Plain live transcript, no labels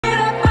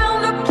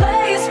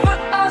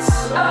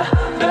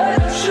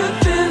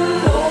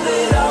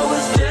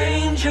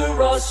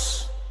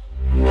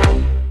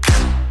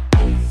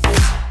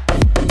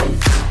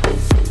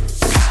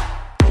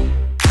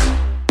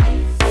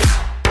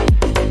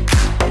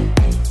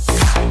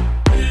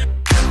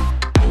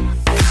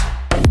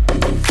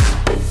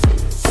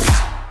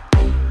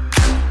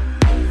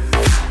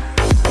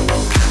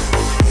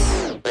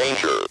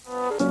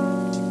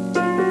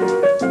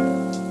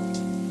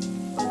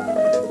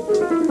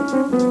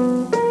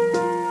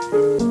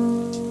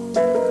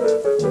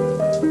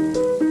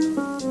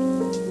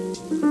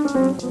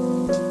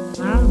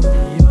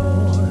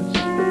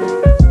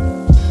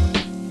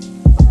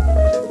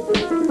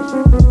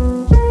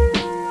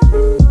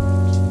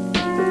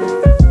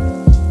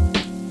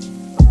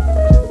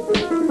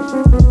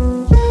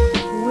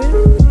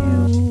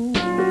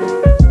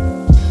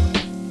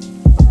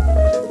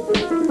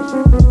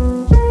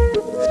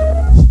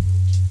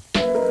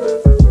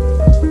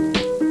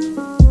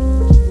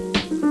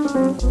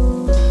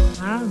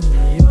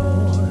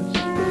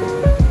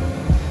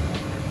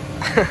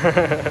What's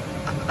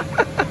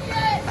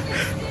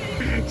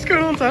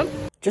going on, Tan?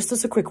 Just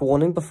as a quick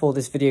warning before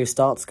this video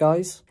starts,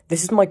 guys,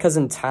 this is my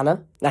cousin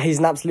Tanner. Now, he's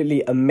an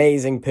absolutely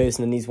amazing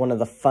person and he's one of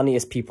the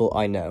funniest people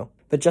I know.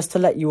 But just to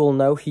let you all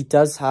know, he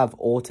does have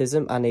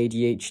autism and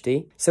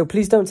ADHD. So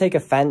please don't take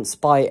offense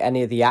by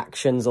any of the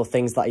actions or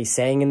things that he's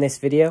saying in this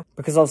video,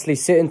 because obviously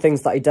certain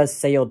things that he does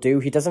say or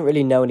do, he doesn't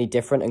really know any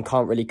different and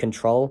can't really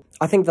control.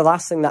 I think the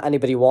last thing that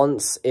anybody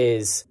wants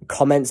is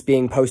comments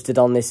being posted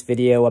on this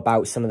video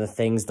about some of the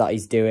things that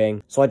he's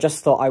doing. So I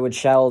just thought I would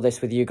share all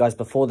this with you guys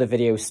before the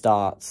video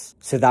starts,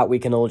 so that we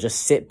can all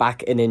just sit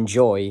back and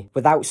enjoy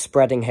without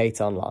spreading hate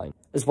online.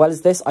 As well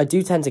as this, I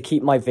do tend to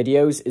keep my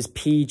videos as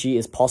PG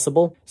as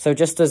possible. So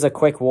just as a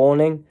quick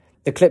warning,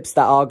 the clips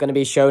that are going to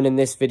be shown in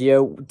this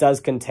video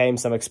does contain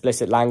some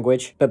explicit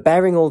language. But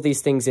bearing all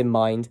these things in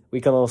mind, we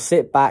can all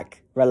sit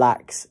back,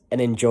 relax, and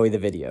enjoy the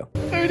video.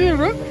 How you doing,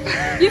 bro?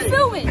 You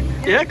filming?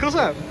 Yeah, of course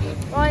I am.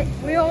 Right,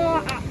 we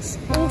are at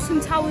Alton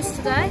Towers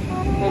today.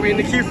 What are we in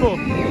the queue for?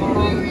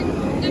 We're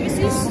in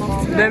Nemesis.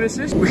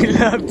 Nemesis? We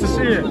love to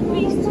see it.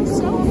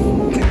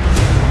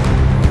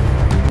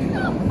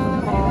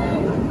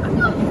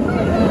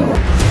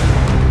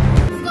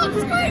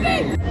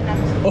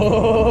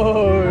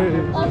 Oh!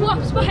 I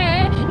waxed my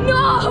hair.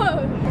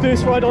 No!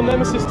 First ride on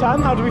Nemesis,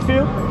 Tan. How do we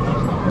feel? It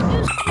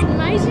was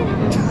amazing.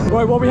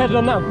 Right, what are we headed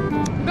on now?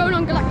 We're going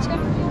on Galactica.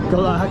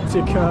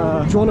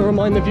 Galactica. Do you want to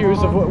remind the viewers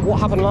of what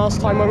happened last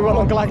time when we went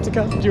on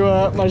Galactica? Did you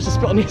manage to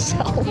spit on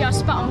yourself? Yeah, I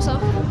spat on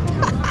myself.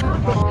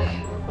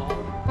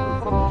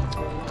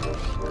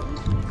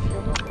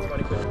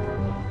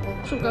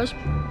 What's up, guys?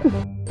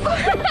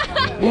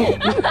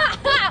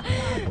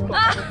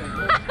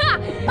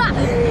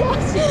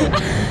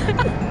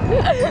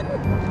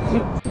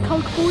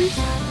 Coke boys.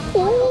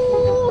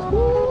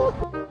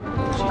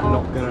 She's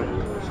not gonna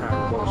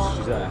shout once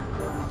she's there.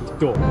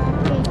 Door.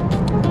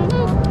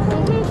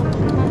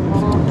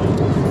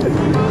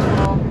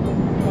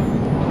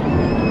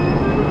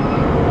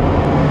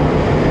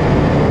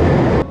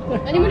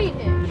 Any money in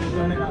here?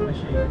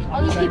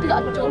 All these people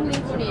that don't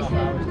leave money in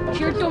here. If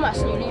you're a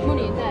dumbass and you leave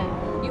money in there,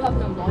 you have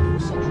no life or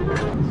social.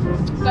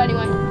 But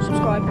anyway,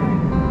 subscribe.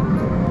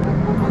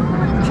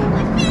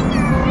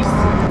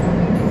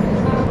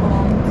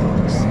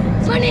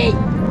 Money!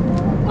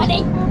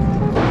 Money!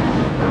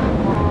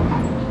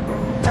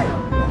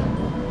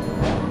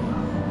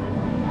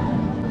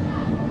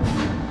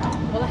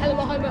 Well, the hell am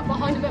I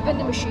behind a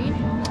vending machine?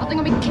 I think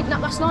I've been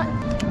kidnapped last night.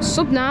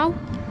 Sub now.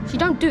 If you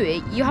don't do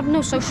it, you have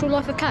no social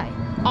life, okay?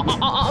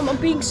 I'm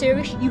being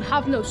serious. You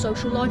have no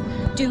social life.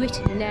 Do it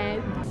now.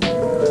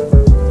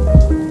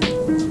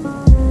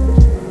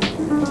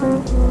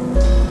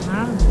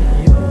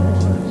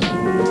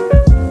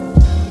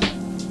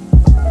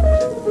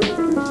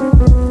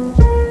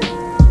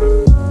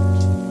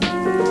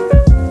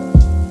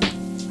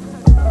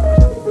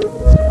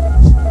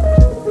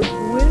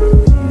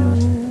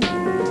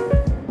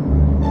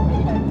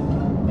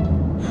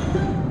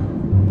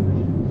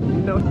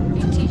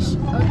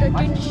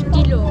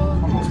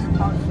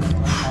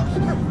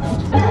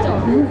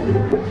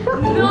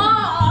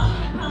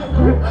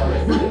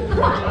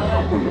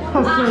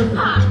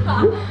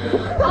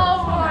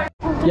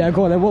 Yeah,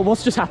 go on then.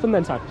 What's just happened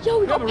then, Tan? Yo,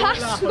 we got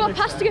passed. We got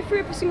passed to get through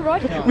every single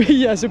ride.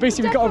 Yeah, so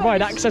basically we got a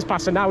ride access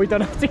pass and now we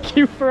don't have to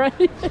queue for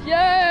anything.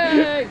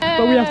 Yay!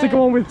 But we have to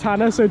go on with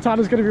Tanner, so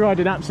Tanner's going to be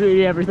riding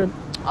absolutely everything.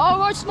 I'll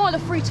ride Smiler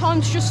 3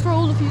 times just for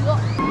all of you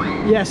lot.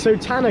 Yeah, so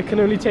Tanner can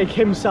only take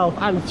himself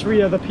and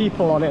 3 other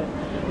people on it.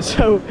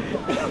 So,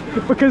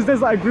 because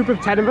there's like a group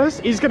of 10 of us,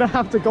 he's going to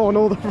have to go on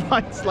all the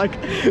rides like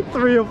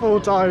 3 or 4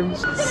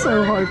 times.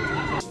 So hyped.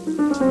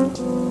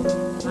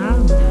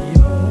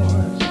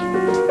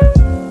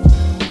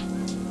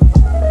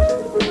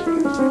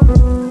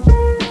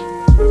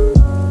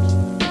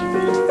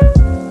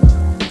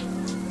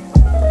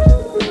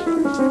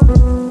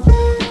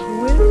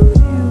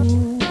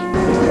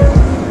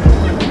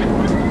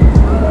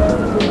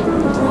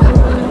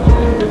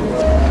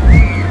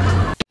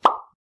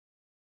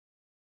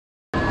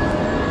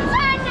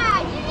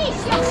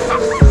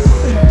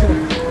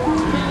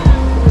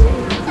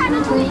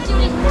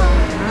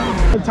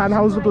 Tan,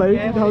 how's the blade?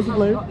 How's the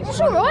blade? It's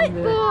alright,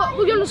 but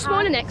we're going to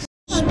Smiler next.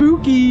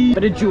 Spooky!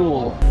 Bit of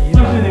jewel.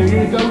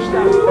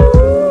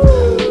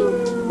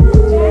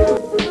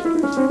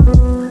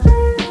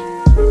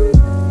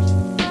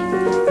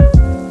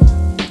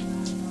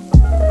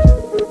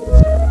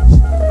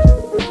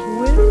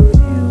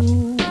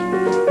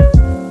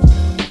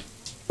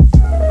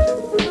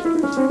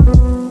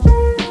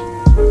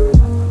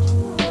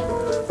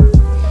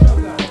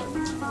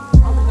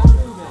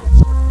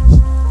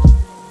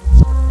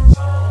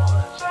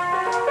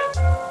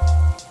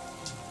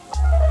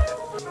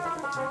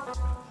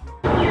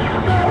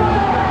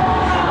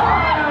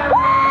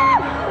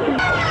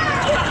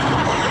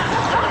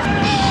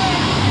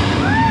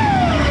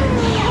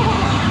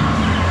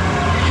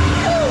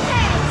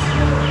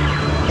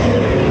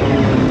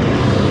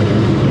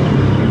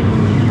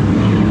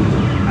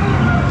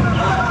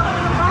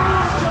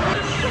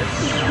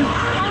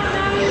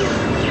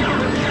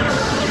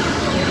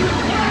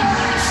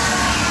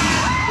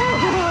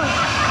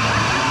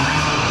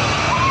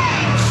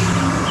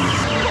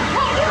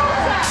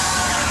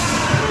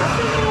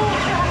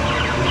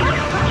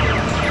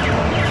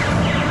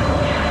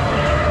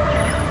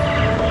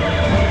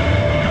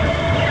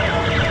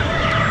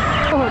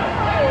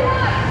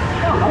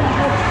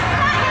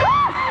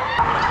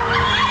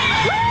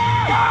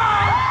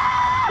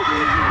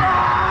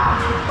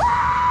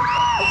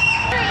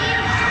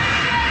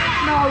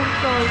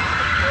 go.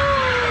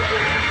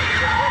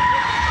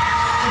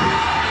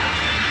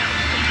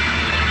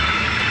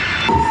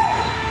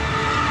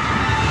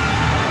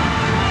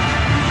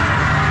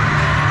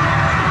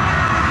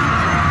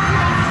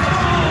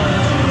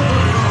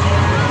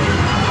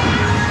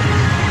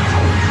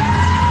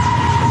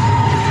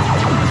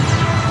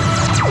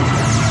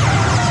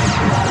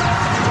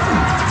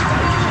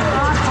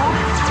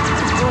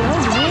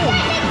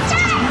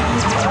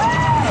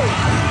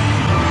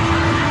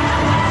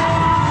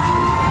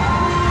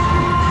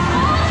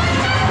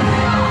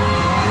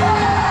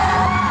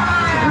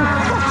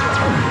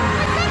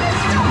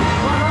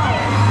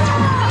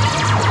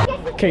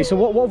 Okay, so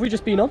what have we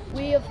just been on?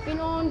 We have been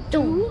on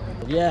Duel.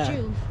 Yeah,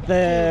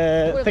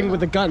 the thing with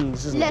the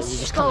guns, isn't it?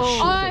 Let's go.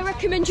 I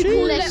recommend you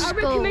call it. I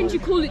recommend you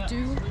call it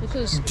Duel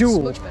because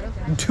Duel. it's much better.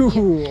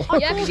 Duel.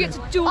 Yeah, because you get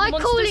to duel the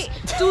monsters.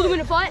 Duel them in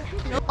a fight.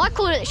 I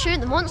called it shoot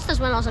the monsters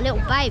when I was a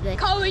little baby.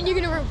 Colin, you're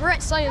gonna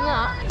regret saying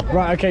that.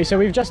 Right. Okay, so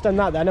we've just done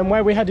that then, and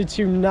where are we headed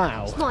to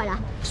now? Smiler.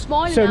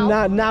 Smiler. So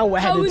now we're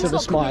headed Cohen's to the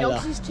not coming Smiler. on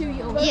 'cause he's too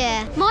young.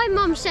 Yeah, my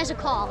mum says a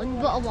car,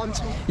 but I want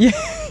to. Yeah.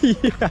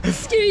 Yeah.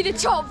 Ski the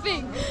top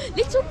thing.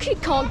 Little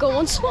kid can't go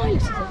on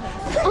Smilers.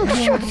 Oh,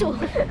 shuttle.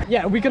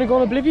 Yeah, are we gonna go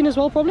on Oblivion as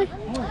well, probably?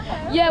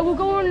 Yeah, we'll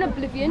go on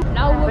Oblivion.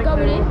 Now we're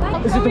going in.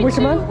 Is it the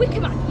Wicker Man?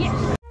 Wicker Man,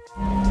 yes.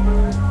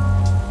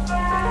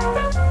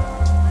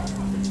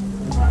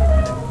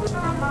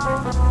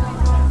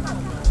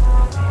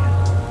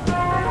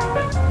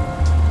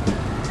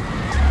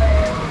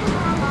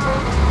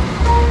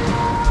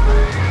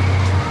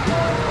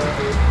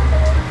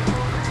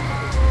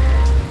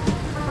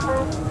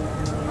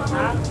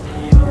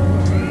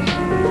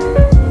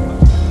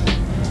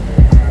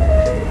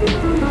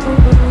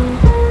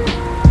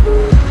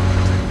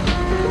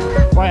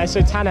 Right,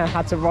 so Tanner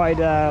had to ride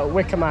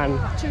Wicker Man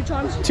 2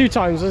 times. 2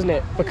 times, wasn't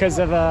it? Because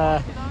of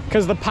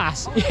the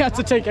pass. He had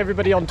to take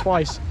everybody on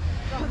twice.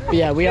 But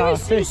yeah, we are.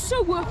 It was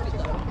so worth it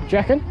though. Do you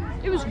reckon?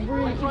 It was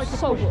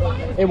so worth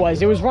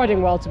it. It was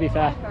riding well, to be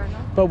fair.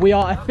 But we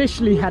are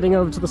officially heading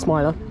over to the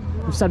Smiler.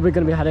 We've said we're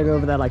going to be heading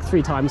over there like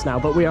 3 times now,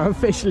 but we are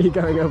officially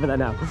going over there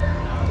now.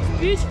 It's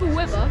beautiful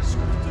weather.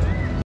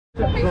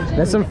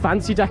 There's some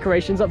fancy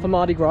decorations up for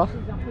Mardi Gras.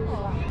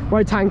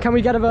 Right, Tan, can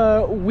we get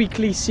a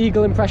weekly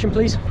seagull impression,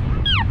 please?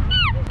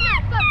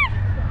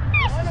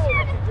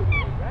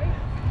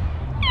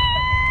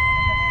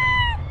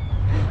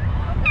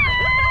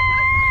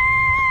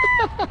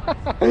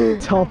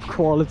 Top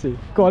quality.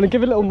 Go on and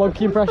give it a little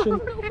monkey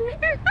impression.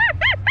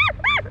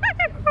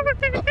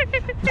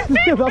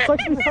 Yeah, that's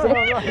actually so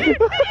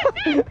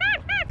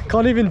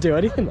Can't even do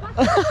anything.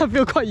 I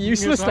feel quite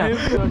useless now.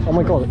 Oh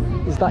my god,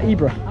 is that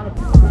Ibra?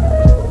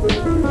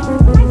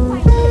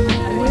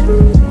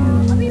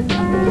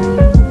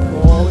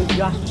 Oh, it's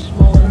just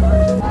small.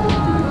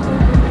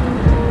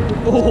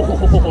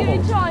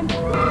 Good time.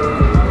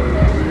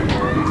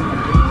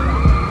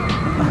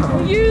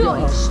 Will you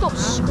like stop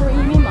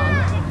screaming, man?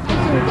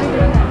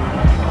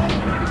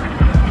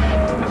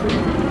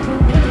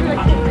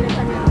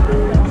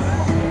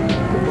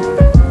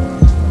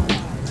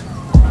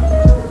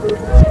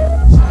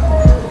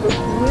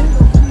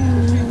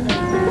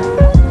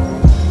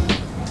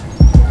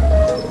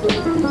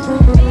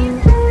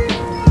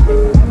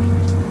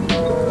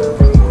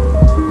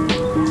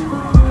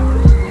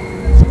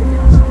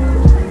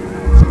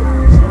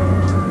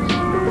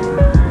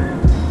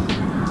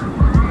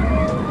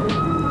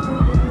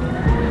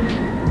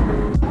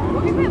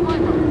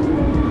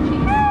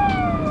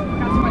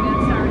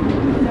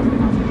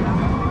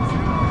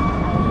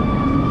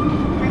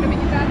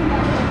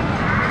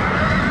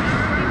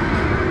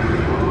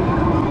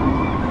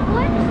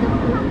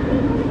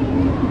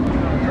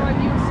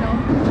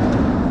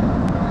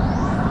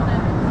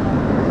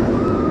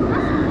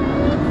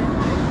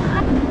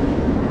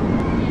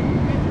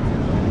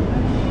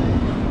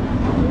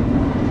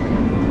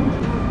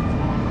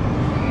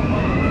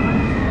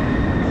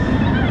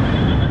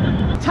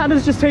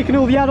 Tanner's just taken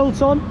all the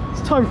adults on.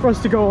 It's time for us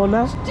to go on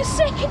now. The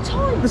second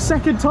time. The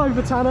second time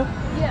for Tanner,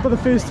 Yeah. but the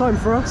first time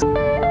for us.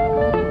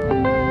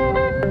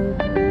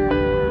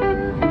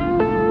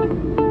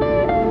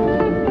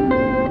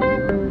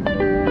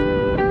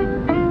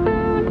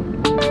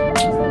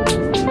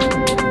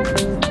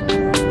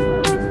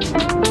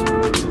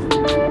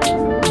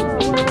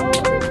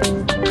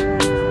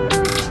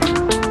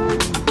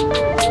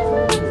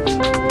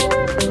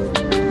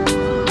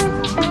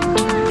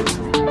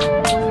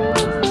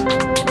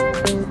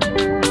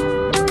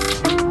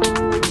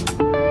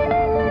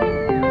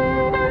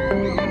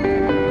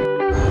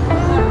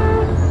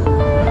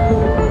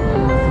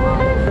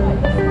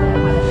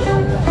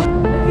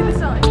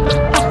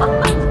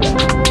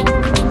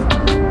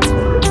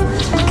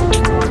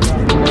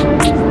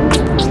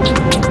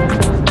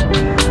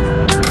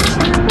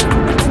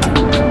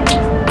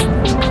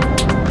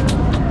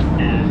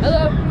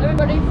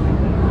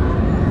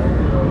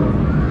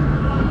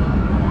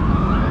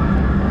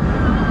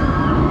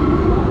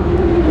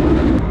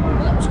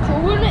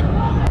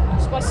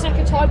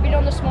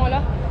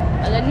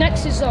 And then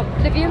next is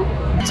Oblivion.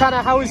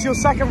 Tanner, how was your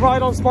second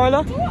ride on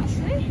Smiler? Oh,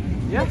 actually,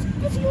 Yeah?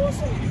 That's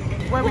awesome.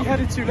 Where are we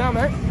headed to now,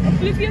 mate?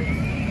 Oblivion.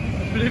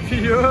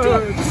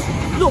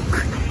 Oblivion! Look.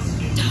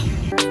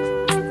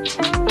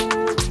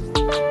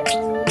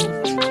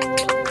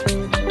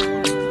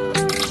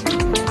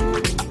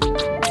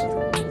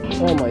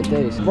 Oh my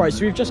days. Right,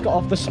 so we've just got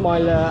off the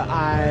Smiler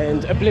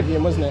and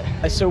Oblivion, wasn't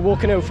it? So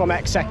walking over from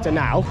X Sector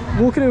now.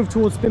 Walking over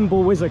towards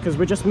Pinball Wizard because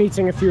we're just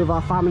meeting a few of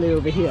our family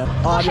over here.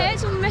 My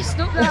hair's all messed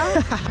up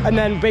now. And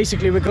then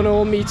basically we're going to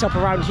all meet up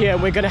around here.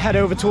 We're going to head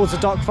over towards the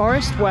Dark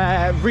Forest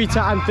where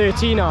Rita and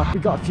 13 are.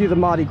 We've got a few of the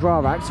Mardi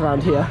Gras acts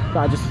around here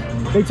that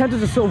they tend to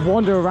just sort of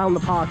wander around the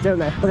park, don't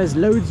they? But there's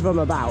loads of them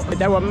about.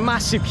 There were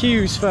massive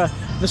queues for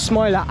the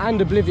Smiler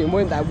and Oblivion,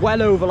 weren't there?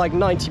 Well over like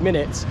 90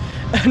 minutes.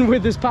 And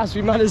with this pass,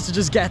 we managed to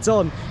just get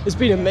on. It's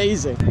been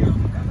amazing.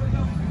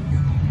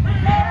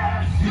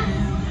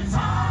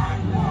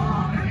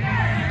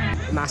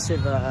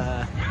 Massive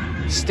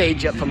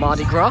stage up for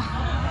Mardi Gras.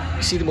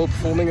 You see them all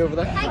performing over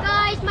there? Hi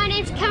guys, my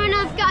name's Karen.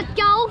 I've got a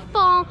golf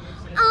ball.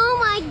 Oh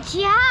my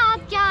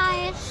god,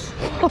 guys.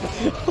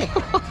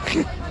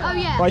 Oh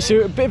yeah. Right, so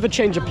a bit of a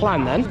change of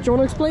plan then. Do you want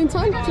to explain,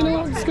 Tan? Do you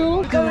know what's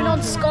going on? Going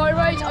on Sky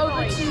Ride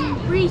over to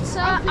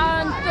Rita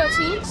and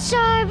 13. So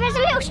there's a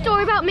little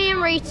story about me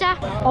and Rita.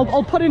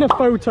 I'll put in a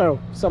photo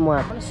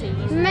somewhere.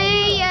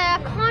 Me,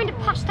 kind of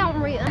passed out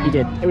on Rita. You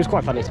did. It was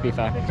quite funny, to be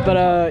fair.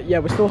 But yeah,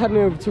 we're still heading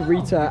over to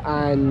Rita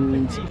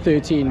and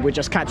 13. We're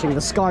just catching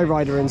the Sky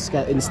Rider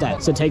instead.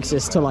 So it takes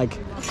us to like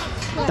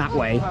that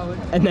way,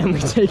 and then we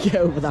take it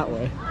over that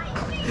way.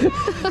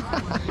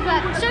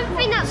 But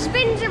something that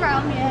spins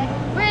around here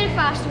really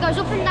fast, goes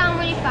up and down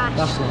really fast.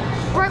 That's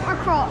nice. Broke my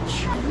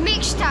crotch.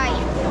 Mixtape.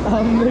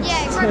 Mixtape.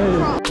 Yeah, it broke my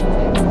crotch.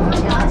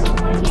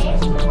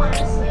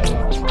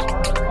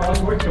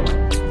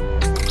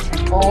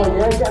 Oh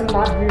yeah, get a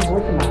mad view of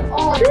Wicker Man.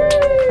 Oh.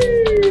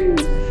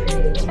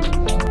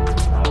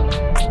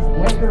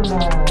 Wicker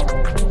Man.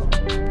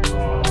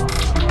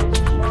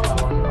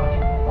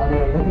 I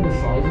know, look at the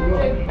size of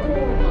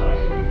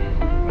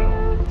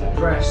it.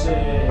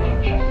 Depressing.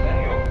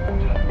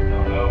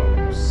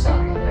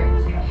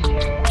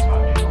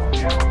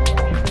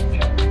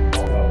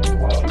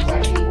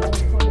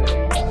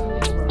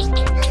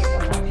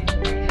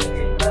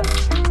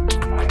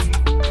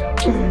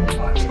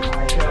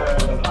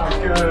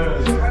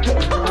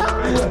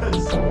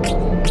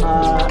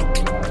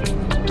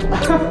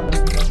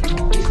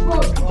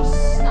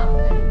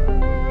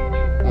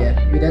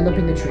 Yeah, we'd end up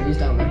in the trees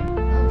down there.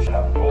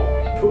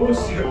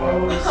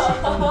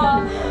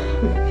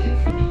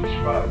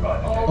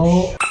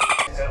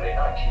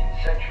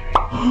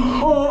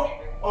 Oh.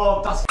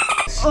 Oh, that's.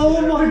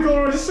 Oh my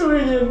god, we're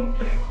swinging.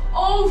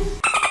 Oh,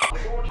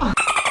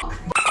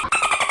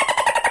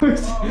 We're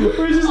just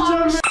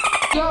jumping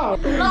down.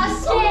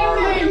 that's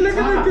scary. Look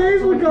at the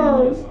cable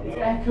cars. It's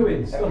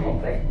echoing. Stop.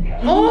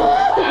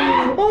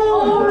 Oh!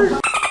 Oh!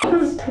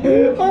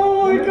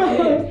 Oh my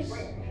god!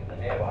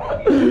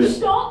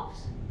 Stop.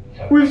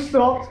 We've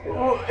stopped.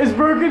 Oh, it's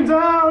broken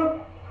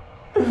down.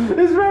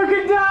 It's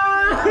broken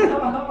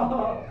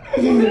down.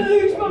 I'm gonna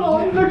lose my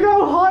life. Look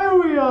how high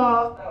we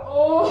are.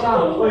 Oh.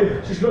 Now,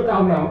 wait, just look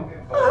down now.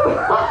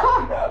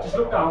 Just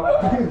look down.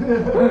 Look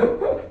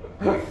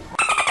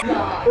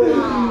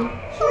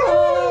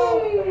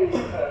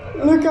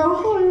how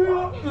high we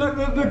are. Look,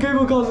 the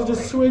cable cars are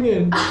just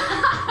swinging.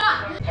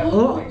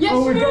 Oh, Yes,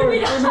 oh my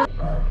moving. god.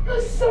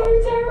 That's so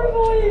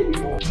terrifying.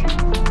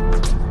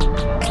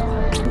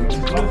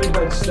 Nothing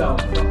but stuff.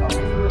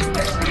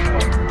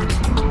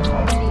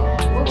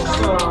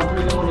 So I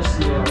really want to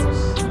see it.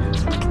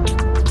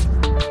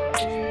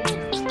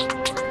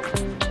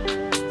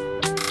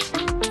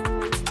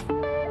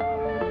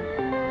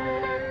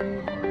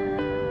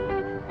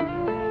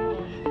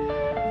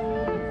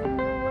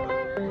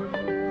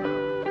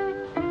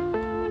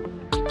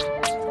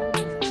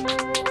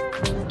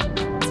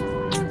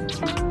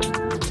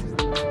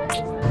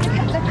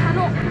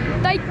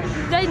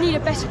 They need a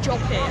better job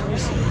here.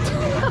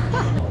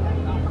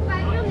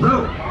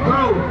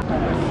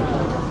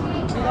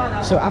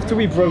 So after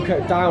we broke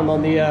it down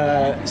on the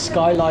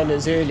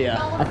Skyliners earlier,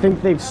 I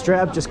think they've straight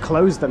up just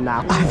closed them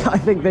now. I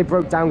think they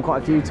broke down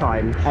quite a few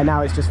times and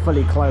now it's just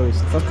fully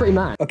closed. That's pretty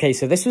mad. Okay,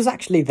 so this was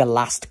actually the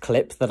last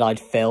clip that I'd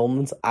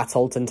filmed at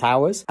Alton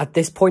Towers. At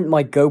this point,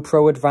 my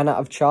GoPro had run out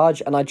of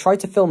charge and I tried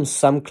to film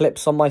some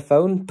clips on my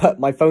phone, but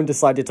my phone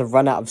decided to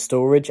run out of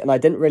storage and I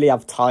didn't really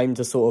have time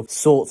to sort of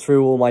sort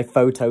through all my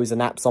photos and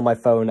apps on my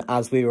phone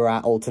as we were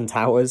at Alton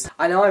Towers.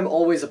 I know I'm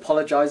always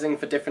apologising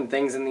for different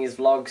things in these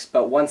vlogs,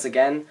 but once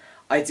again,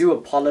 I do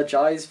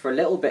apologise for a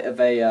little bit of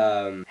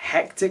a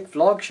hectic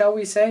vlog, shall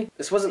we say.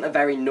 This wasn't a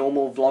very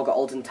normal vlog at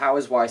Alton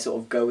Towers where I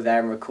sort of go there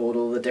and record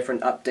all the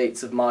different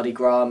updates of Mardi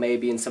Gras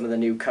maybe and some of the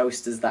new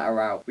coasters that are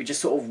out. We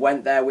just sort of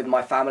went there with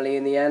my family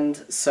in the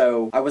end,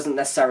 so I wasn't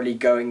necessarily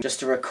going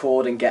just to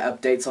record and get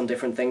updates on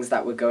different things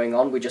that were going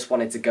on. We just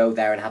wanted to go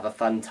there and have a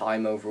fun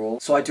time overall.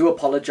 So I do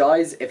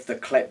apologise if the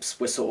clips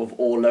were sort of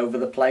all over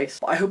the place.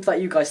 But I hope that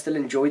you guys still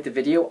enjoyed the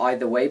video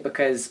either way,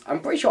 because I'm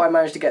pretty sure I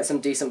managed to get some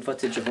decent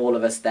footage of all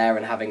of us there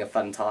and having a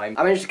fun time.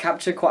 I managed to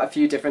capture quite a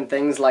few different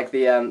things, like like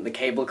the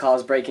cable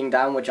cars breaking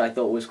down, which I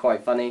thought was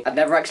quite funny. I'd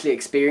never actually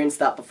experienced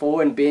that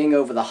before, and being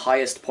over the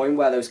highest point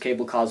where those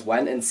cable cars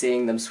went and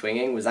seeing them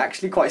swinging was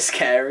actually quite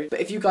scary. But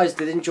if you guys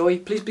did enjoy,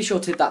 please be sure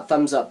to hit that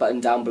thumbs up button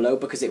down below,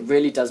 because it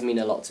really does mean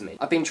a lot to me.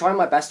 I've been trying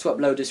my best to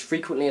upload as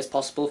frequently as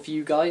possible for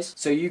you guys,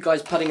 so you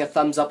guys putting a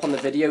thumbs up on the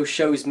video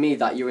shows me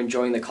that you're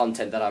enjoying the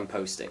content that I'm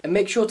posting. And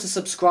make sure to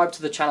subscribe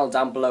to the channel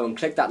down below and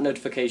click that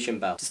notification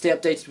bell to stay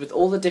updated with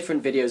all the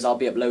different videos I'll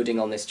be uploading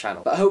on this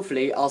channel. But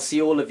hopefully I'll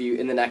see all of you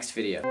in the next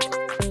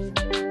video.